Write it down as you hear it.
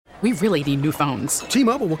We really need new phones.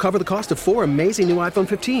 T-Mobile will cover the cost of 4 amazing new iPhone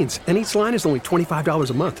 15s, and each line is only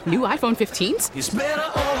 $25 a month. New iPhone 15s? It's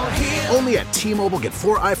better over here. Only at T-Mobile, get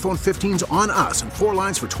 4 iPhone 15s on us and 4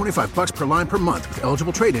 lines for $25 per line per month with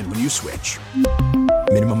eligible trade-in when you switch.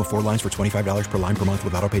 Minimum of 4 lines for $25 per line per month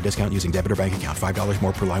with autopay discount using debit or bank account. $5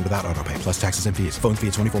 more per line without autopay, plus taxes and fees. Phone fee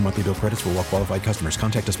at 24 monthly bill credits for well-qualified customers.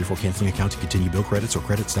 Contact us before canceling account to continue bill credits or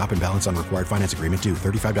credit stop and balance on required finance agreement due.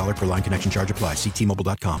 $35 per line connection charge applies. See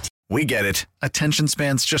T-Mobile.com. We get it. Attention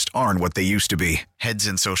spans just aren't what they used to be. Heads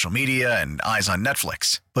in social media and eyes on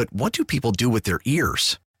Netflix. But what do people do with their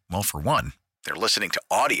ears? Well, for one, they're listening to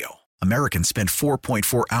audio. Americans spend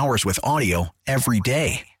 4.4 hours with audio every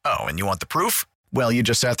day. Oh, and you want the proof? Well, you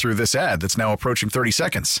just sat through this ad that's now approaching 30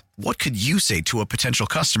 seconds. What could you say to a potential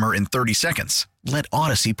customer in 30 seconds? Let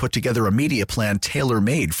Odyssey put together a media plan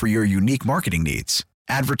tailor-made for your unique marketing needs.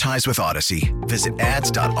 Advertise with Odyssey. Visit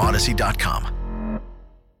ads.odyssey.com.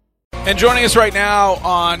 And joining us right now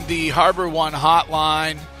on the Harbor One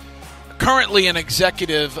hotline, currently an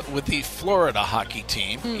executive with the Florida hockey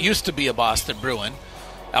team, used to be a Boston Bruin,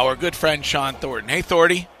 our good friend Shawn Thornton. Hey,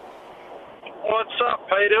 Thordy. What's up?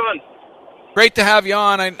 How you doing? Great to have you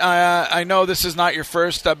on. I know this is not your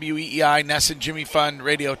first WEEI Ness and Jimmy Fund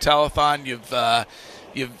Radio Telethon. You've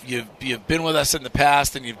been with us in the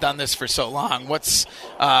past, and you've done this for so long. What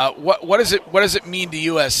does it mean to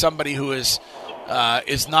you as somebody who is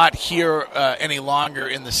not here any longer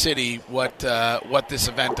in the city? What this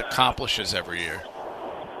event accomplishes every year?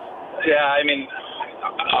 Yeah, I mean,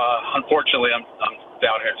 unfortunately, I'm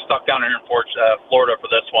stuck down here in Florida for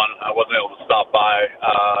this one. I wasn't able to stop by.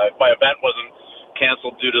 If my event wasn't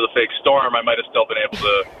canceled due to the fake storm, I might have still been able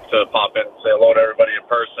to pop in and say hello to everybody in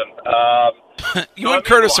person. You and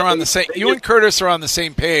Curtis are on the same. You and Curtis are on the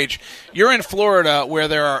same page. You're in Florida where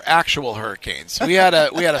there are actual hurricanes. We had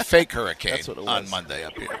a fake hurricane on Monday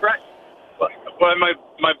up here. Right. Well,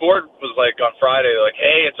 my board was like on Friday, like,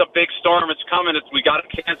 hey, it's a big storm, it's coming, we got to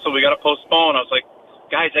cancel, we got to postpone. I was like,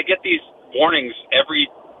 guys, I get these warnings every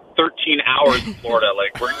 13 hours in Florida.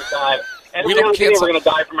 Like, we're going to die. And we don't cancel. We're going to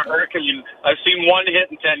die from a hurricane. I've seen one hit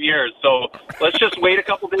in 10 years. So let's just wait a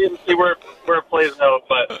couple days and see where it plays out.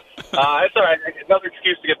 But it's all right. Another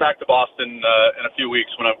excuse to get back to Boston in a few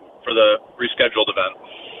weeks for the rescheduled event.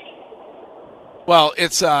 Well,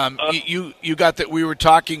 it's you got that. We were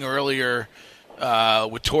talking earlier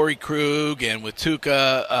with Torrey Krug and with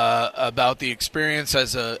Tuukka about the experience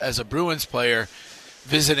as a Bruins player,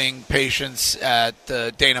 visiting patients at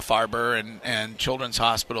Dana-Farber and Children's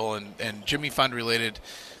Hospital and Jimmy Fund related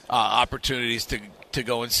opportunities to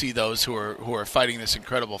go and see those who are fighting this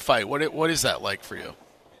incredible fight. What is that like for you?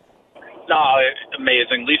 No,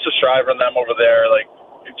 amazing. Lisa Shriver and them over there, like,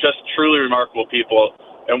 just truly remarkable people,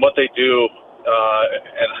 and what they do,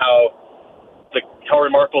 and how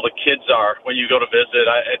remarkable the kids are when you go to visit.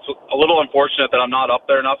 It's a little unfortunate that I'm not up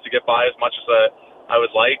there enough to get by as much as I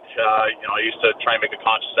would like. I used to try and make a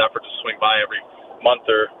conscious effort to swing by every month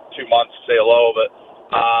or 2 months to say hello, but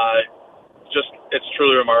it's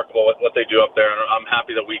truly remarkable what they do up there, and I'm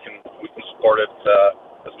happy that we can support it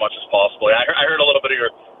as much as possible. I heard a little bit of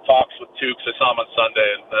your talks with Tukes. I saw him on Sunday,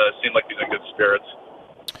 and it seemed like he's in good spirits.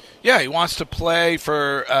 Yeah, he wants to play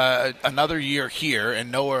for another year here and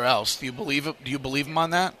nowhere else. Do you believe it? Do you believe him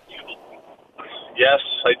on that? Yes,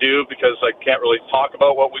 I do, because I can't really talk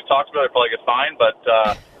about what we've talked about. I probably get fined, but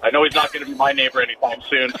I know he's not going to be my neighbor anytime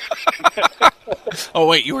soon. Oh,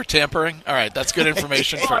 wait, you were tampering? All right, that's good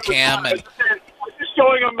information for Cam. And I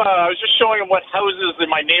was just showing him what houses in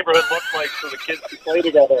my neighborhood look like so the kids can play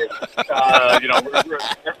together. Our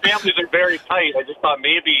families are very tight. I just thought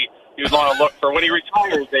maybe he would want to look for, when he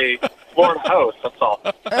retires, a Florida house. That's all.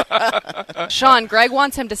 Shawn, Greg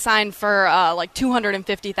wants him to sign for like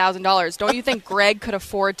 $250,000. Don't you think Greg could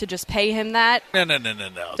afford to just pay him that? No.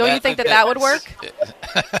 Don't you think that would work?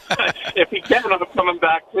 If he can, I'm coming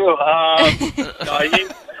back too. I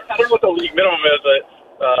don't know what the league minimum is.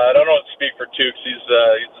 I don't know what to speak for Tukes. He's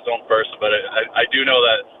his own person, but I do know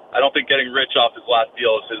that I don't think getting rich off his last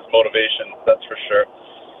deal is his motivation. That's for sure.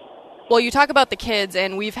 Well, you talk about the kids,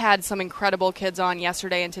 and we've had some incredible kids on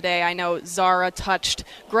yesterday and today. I know Zara touched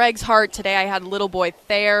Greg's heart. Today I had little boy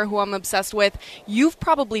Thayer, who I'm obsessed with. You've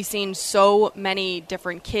probably seen so many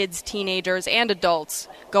different kids, teenagers, and adults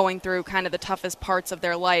going through kind of the toughest parts of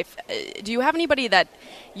their life. Do you have anybody that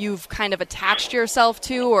you've kind of attached yourself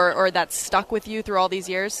to or that's stuck with you through all these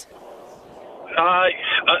years?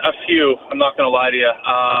 A few. I'm not going to lie to you.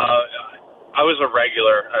 I was a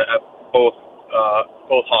regular at both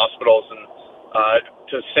hospitals, and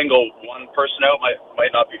to single one person out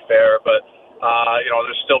might not be fair, but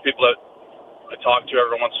there's still people that I talk to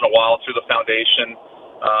every once in a while through the foundation.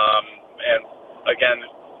 And again,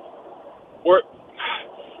 we're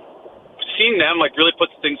seeing them like really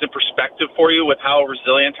puts things in perspective for you with how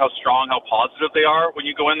resilient, how strong, how positive they are when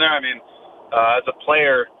you go in there. I mean, as a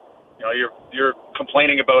player, you know, you're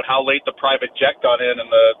complaining about how late the private jet got in and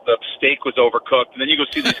the steak was overcooked, and then you go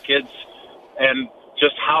see these kids and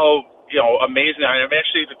just how, you know, amazing. I mean,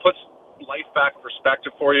 actually, it puts life back in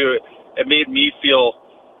perspective for you. It made me feel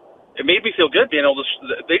good being able to.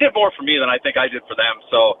 They did more for me than I think I did for them.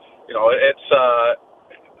 So, you know, it's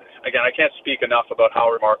again, I can't speak enough about how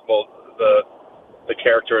remarkable the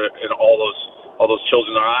character in all those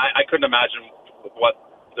children are. I couldn't imagine what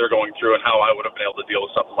they're going through and how I would have been able to deal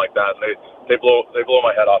with something like that. And they blow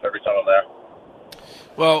my head off every time I'm there.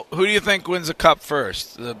 Well, who do you think wins the cup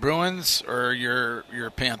first, the Bruins or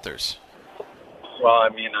your Panthers? Well, I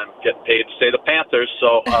mean, I'm getting paid to say the Panthers,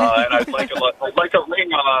 so and I'd like a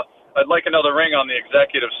ring on I'd like another ring on the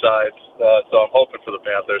executive side, so I'm hoping for the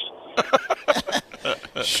Panthers.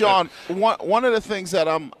 Sean, one of the things that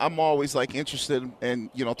I'm always like interested in,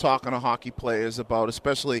 you know, talking to hockey players about,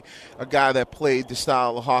 especially a guy that played the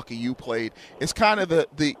style of hockey you played, is kind of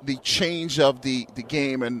the change of the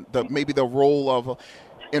game and maybe the role of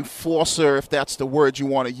enforcer, if that's the word you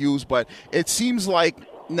want to use. But it seems like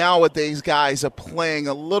nowadays guys are playing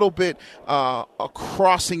a little bit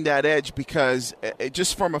crossing that edge because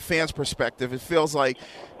just from a fan's perspective, it feels like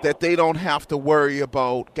that they don't have to worry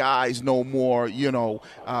about guys no more,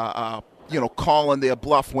 calling their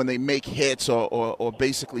bluff when they make hits or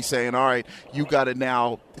basically saying, all right, you got to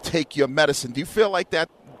now take your medicine. Do you feel like that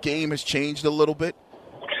game has changed a little bit?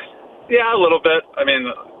 Yeah, a little bit. I mean,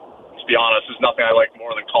 to be honest, there's nothing I like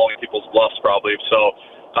more than calling people's bluffs probably. So,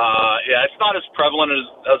 yeah, it's not as prevalent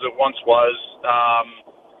as it once was.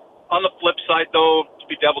 On the flip side, though, to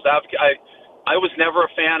be devil's advocate, I was never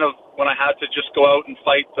a fan of when I had to just go out and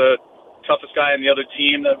fight the toughest guy on the other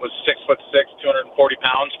team that was 6'6", 240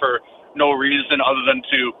 pounds for no reason other than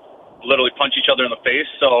to literally punch each other in the face.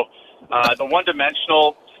 So the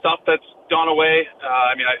one-dimensional stuff that's gone away,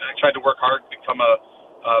 I mean, I tried to work hard to become a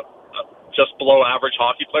just below average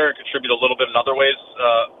hockey player and contribute a little bit in other ways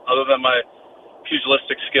other than my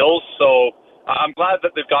pugilistic skills. So I'm glad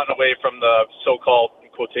that they've gotten away from the so-called, in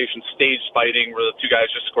quotation, staged fighting where the two guys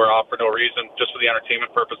just square off for no reason, just for the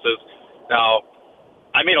entertainment purposes. Now,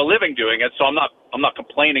 I made a living doing it, so I'm not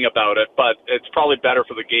complaining about it, but it's probably better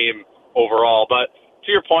for the game overall. But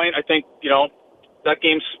to your point, I think, you know, that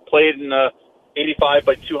game's played in a 85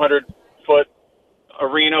 by 200 foot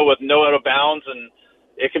arena with no out of bounds, and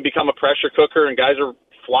it can become a pressure cooker, and guys are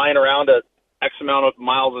flying around at X amount of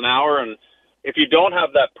miles an hour. And if you don't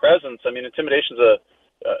have that presence, I mean, intimidation's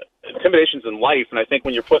in life, and I think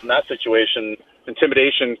when you're put in that situation,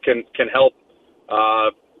 intimidation can help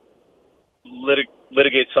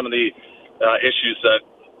litigate some of the issues that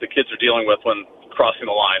the kids are dealing with when crossing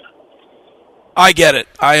the line. I get it.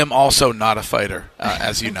 I am also not a fighter,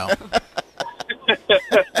 as you know.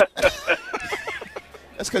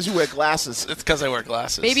 That's because you wear glasses. It's because I wear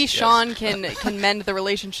glasses. Maybe yes. Sean can mend the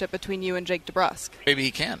relationship between you and Jake DeBrusk. Maybe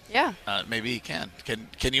he can. Yeah. Maybe he can.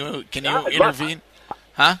 Can you intervene?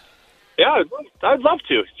 Huh? Yeah, I'd love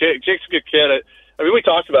to. Jake's a good kid. I mean, we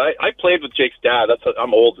talked about it. I played with Jake's dad.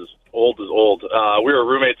 I'm old as old. We were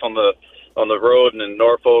roommates on the road and in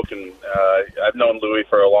Norfolk, and I've known Louis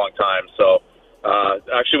for a long time. So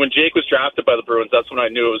actually, when Jake was drafted by the Bruins, that's when I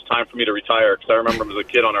knew it was time for me to retire, because I remember him as a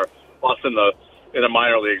kid on our bus in the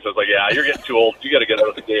minor leagues. I was like, yeah, you're getting too old. You got to get out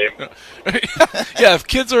of the game. Yeah, if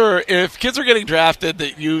kids are getting drafted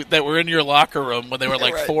that were in your locker room when they were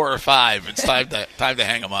like 4 or 5, it's time to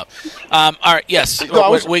hang them up. All right, yes. I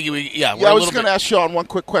was going to ask Sean one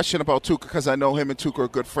quick question about Tuukka, because I know him and Tuukka are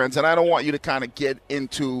good friends, and I don't want you to kind of get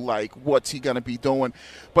into like what's he going to be doing.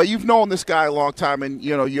 But you've known this guy a long time, and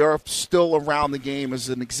you know you're still around the game as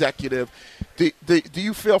an executive. Do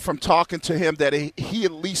you feel from talking to him that he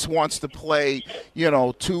at least wants to play,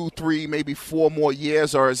 2, 3, maybe 4 more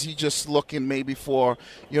years, or is he just looking maybe for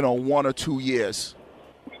 1 or 2 years?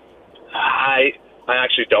 I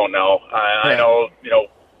actually don't know. I know,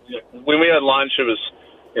 when we had lunch, it was,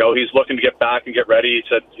 he's looking to get back and get ready. He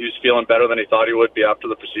said he was feeling better than he thought he would be after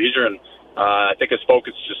the procedure, and I think his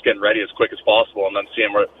focus is just getting ready as quick as possible and then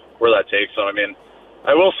seeing where that takes him. I mean,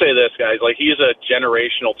 I will say this, guys, like, he's a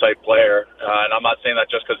generational type player, and I'm not saying that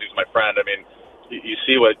just because he's my friend. I mean, you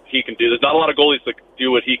see what he can do. There's not a lot of goalies that do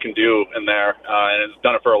what he can do in there, and has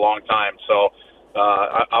done it for a long time. So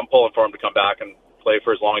I'm pulling for him to come back and play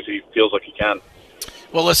for as long as he feels like he can.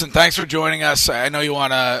 Well, listen, thanks for joining us. I know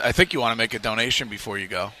I think you want to make a donation before you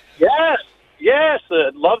go. Yes,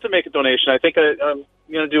 I'd love to make a donation. I think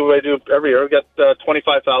going to do what I do every year. We got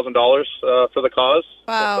 $25,000 for the cause.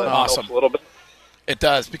 Wow. Awesome. A little bit. It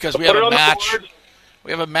does, because we Put have it a on the match. board.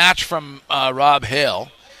 We have a match from Rob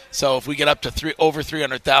Hill. So if we get up to over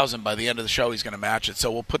 300,000 by the end of the show, he's going to match it.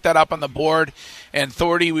 So we'll put that up on the board. And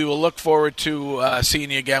Thordy, we will look forward to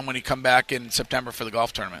seeing you again when you come back in September for the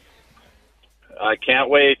golf tournament. I can't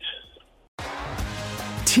wait.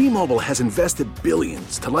 T-Mobile has invested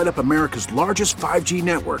billions to light up America's largest 5G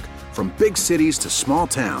network, from big cities to small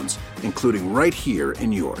towns, including right here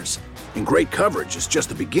in yours. And great coverage is just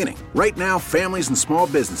the beginning. Right now, families and small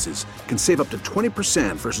businesses can save up to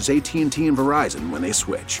 20% versus AT&T and Verizon when they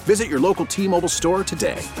switch. Visit your local T-Mobile store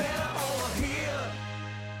today.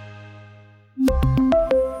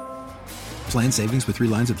 Plan savings with 3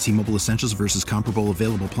 lines of T-Mobile Essentials versus comparable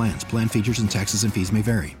available plans. Plan features and taxes and fees may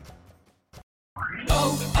vary.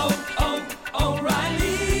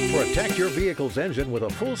 Protect your vehicle's engine with a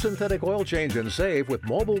full synthetic oil change and save with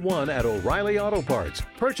Mobil 1 at O'Reilly Auto Parts.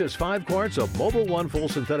 Purchase 5 quarts of Mobil 1 full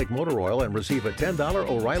synthetic motor oil and receive a $10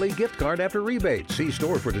 O'Reilly gift card after rebate. See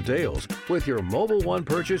store for details. With your Mobil 1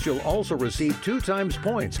 purchase, you'll also receive 2 times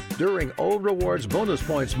points during O Rewards Bonus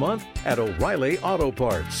Points Month at O'Reilly Auto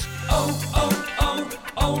Parts.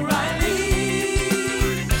 O'Reilly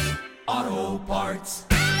Auto Parts.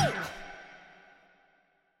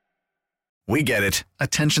 We get it.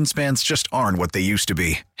 Attention spans just aren't what they used to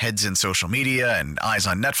be. Heads in social media and eyes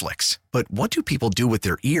on Netflix. But what do people do with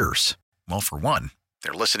their ears? Well, for one,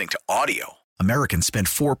 they're listening to audio. Americans spend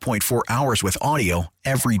 4.4 hours with audio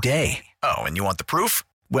every day. Oh, and you want the proof?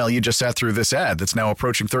 Well, you just sat through this ad that's now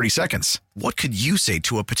approaching 30 seconds. What could you say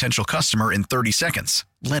to a potential customer in 30 seconds?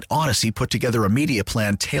 Let Odyssey put together a media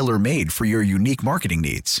plan tailor-made for your unique marketing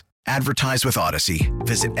needs. Advertise with Odyssey.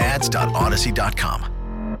 Visit ads.odyssey.com.